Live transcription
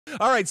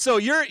All right, so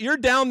you're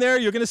down there.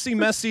 You're going to see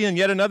Messi in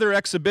yet another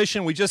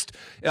exhibition. We just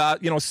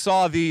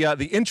saw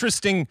the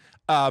interesting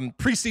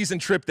preseason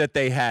trip that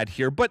they had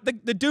here. But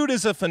the dude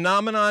is a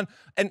phenomenon,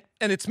 and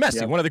it's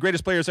Messi, one of the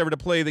greatest players ever to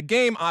play the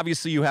game.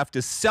 Obviously, you have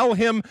to sell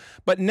him.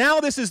 But now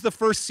this is the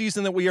first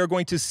season that we are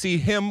going to see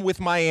him with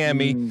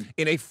Miami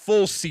in a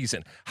full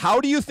season.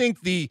 How do you think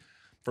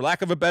for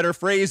lack of a better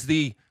phrase,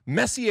 the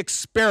Messi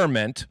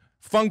experiment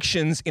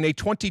functions in a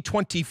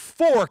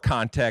 2024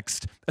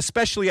 context,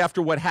 especially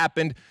after what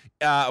happened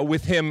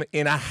with him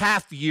in a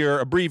half-year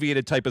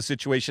abbreviated type of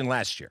situation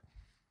last year?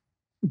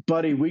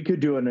 Buddy, we could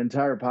do an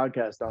entire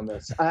podcast on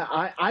this.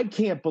 I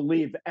can't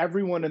believe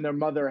everyone and their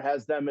mother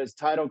has them as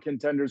title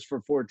contenders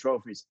for 4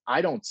 trophies.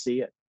 I don't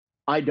see it.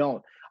 I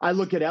don't. I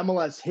look at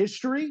MLS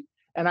history,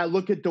 and I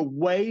look at the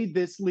way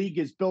this league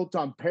is built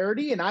on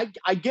parity, and I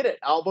get it.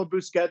 Alba,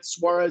 Busquets,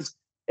 Suarez,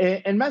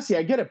 and Messi,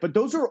 I get it. But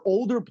those are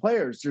older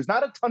players. There's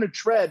not a ton of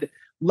tread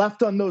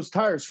left on those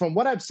tires. From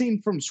what I've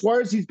seen from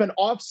Suarez, he's been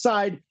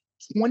offside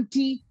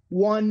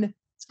 21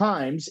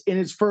 times in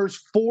his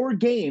first 4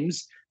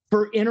 games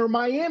for Inter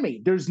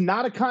Miami. There's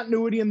not a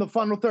continuity in the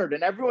final third.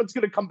 And everyone's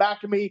going to come back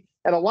to me.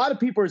 And a lot of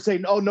people are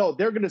saying, oh, no,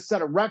 they're going to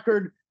set a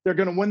record. They're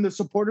going to win the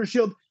Supporter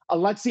Shield.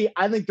 Alexi,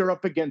 I think they're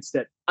up against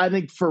it. I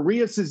think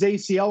Farias'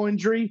 ACL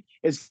injury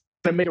is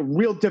going to make it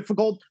real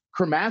difficult.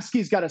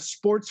 Kramaski's got a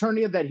sports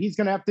hernia that he's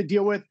going to have to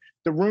deal with.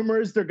 The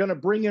rumor is they're going to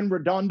bring in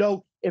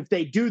Redondo. If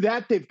they do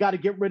that, they've got to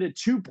get rid of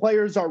 2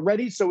 players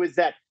already. So is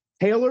that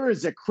Taylor?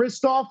 Is it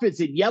Kristoff? Is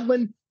it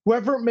Yedlin?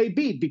 Whoever it may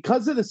be,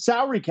 because of the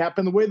salary cap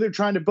and the way they're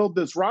trying to build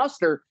this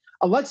roster,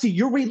 Alexi,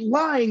 you're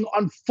relying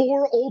on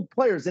 4 old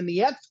players, and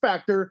the X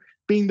factor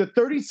being the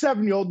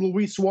 37-year-old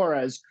Luis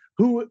Suarez,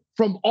 who,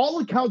 from all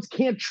accounts,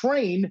 can't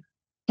train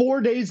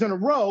 4 days in a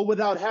row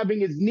without having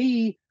his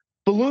knee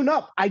balloon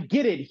up. I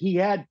get it. He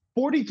had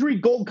 43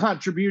 goal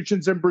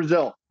contributions in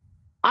Brazil.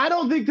 I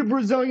don't think the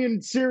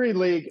Brazilian Serie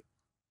League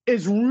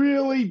is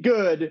really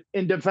good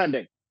in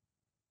defending.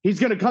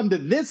 He's going to come to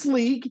this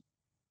league,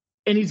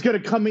 and he's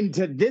going to come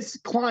into this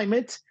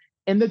climate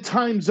and the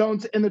time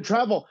zones and the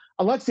travel.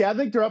 Alexi, I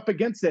think they're up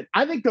against it.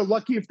 I think they're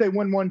lucky if they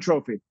win 1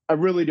 trophy. I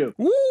really do.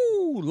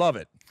 Woo, love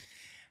it.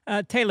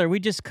 Taylor, we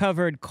just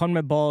covered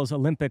CONMEBOL's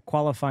Olympic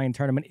qualifying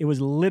tournament. It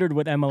was littered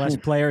with MLS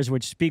players,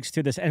 which speaks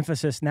to this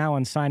emphasis now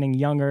on signing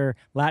younger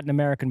Latin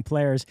American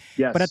players.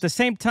 Yes. But at the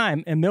same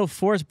time, Emil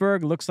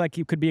Forsberg looks like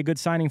he could be a good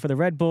signing for the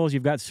Red Bulls.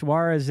 You've got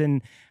Suarez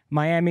in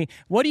Miami.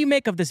 What do you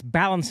make of this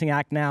balancing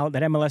act now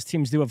that MLS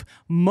teams do of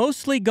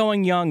mostly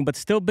going young, but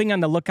still being on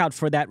the lookout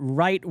for that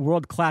right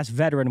world-class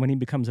veteran when he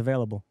becomes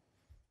available?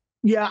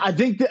 Yeah, I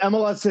think the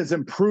MLS has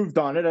improved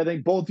on it. I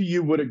think both of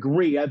you would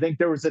agree. I think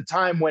there was a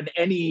time when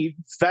any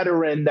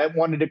veteran that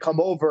wanted to come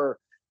over,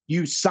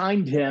 you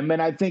signed him. And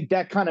I think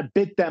that kind of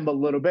bit them a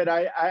little bit.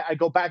 I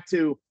go back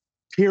to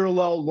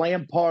Pirlo,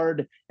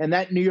 Lampard, and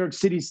that New York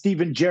City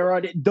Steven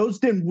Gerrard. Those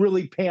didn't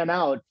really pan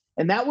out.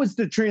 And that was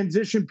the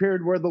transition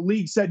period where the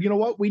league said, you know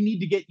what, we need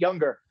to get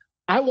younger.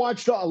 I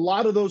watched a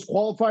lot of those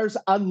qualifiers.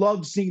 I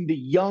love seeing the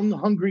young,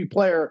 hungry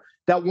player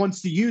that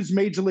wants to use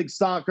Major League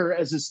Soccer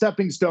as a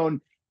stepping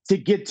stone to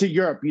get to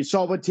Europe. You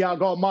saw what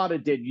Thiago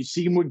Almada did. You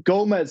see what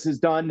Gomez has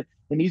done,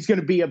 and he's going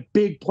to be a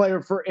big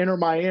player for Inter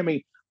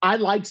Miami. I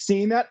like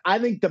seeing that. I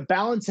think the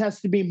balance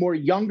has to be more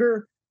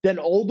younger than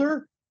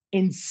older.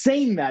 In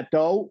saying that,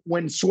 though,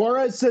 when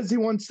Suarez says he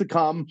wants to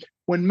come,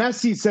 when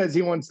Messi says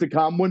he wants to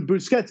come, when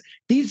Busquets,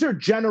 these are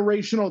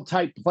generational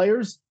type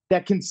players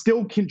that can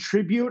still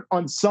contribute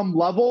on some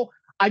level.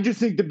 I just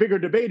think the bigger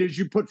debate is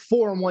you put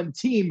 4 on one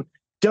team.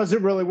 Does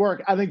it really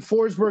work? I think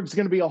Forsberg's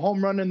going to be a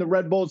home run in the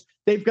Red Bulls.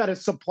 They've got to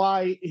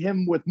supply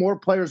him with more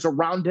players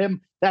around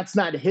him. That's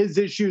not his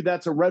issue.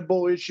 That's a Red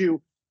Bull issue.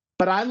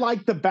 But I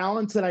like the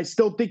balance, and I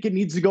still think it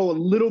needs to go a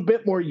little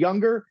bit more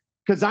younger,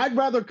 because I'd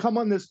rather come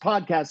on this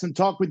podcast and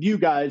talk with you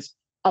guys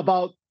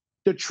about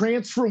the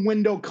transfer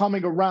window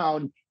coming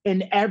around,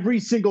 and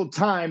every single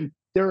time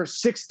there are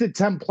 6 to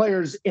 10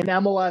 players in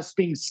MLS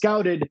being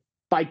scouted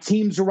by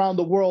teams around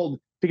the world,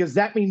 because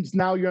that means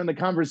now you're in the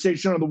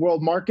conversation on the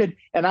world market.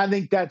 And I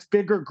think that's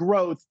bigger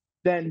growth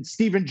than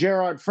Steven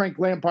Gerrard, Frank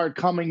Lampard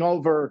coming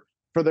over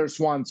for their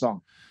swan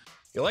song.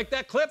 You like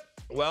that clip?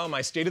 Well,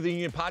 my State of the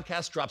Union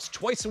podcast drops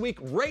twice a week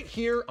right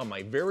here on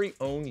my very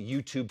own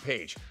YouTube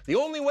page. The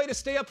only way to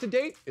stay up to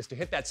date is to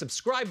hit that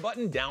subscribe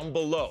button down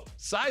below.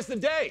 Size the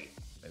day,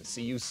 and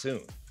see you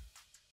soon.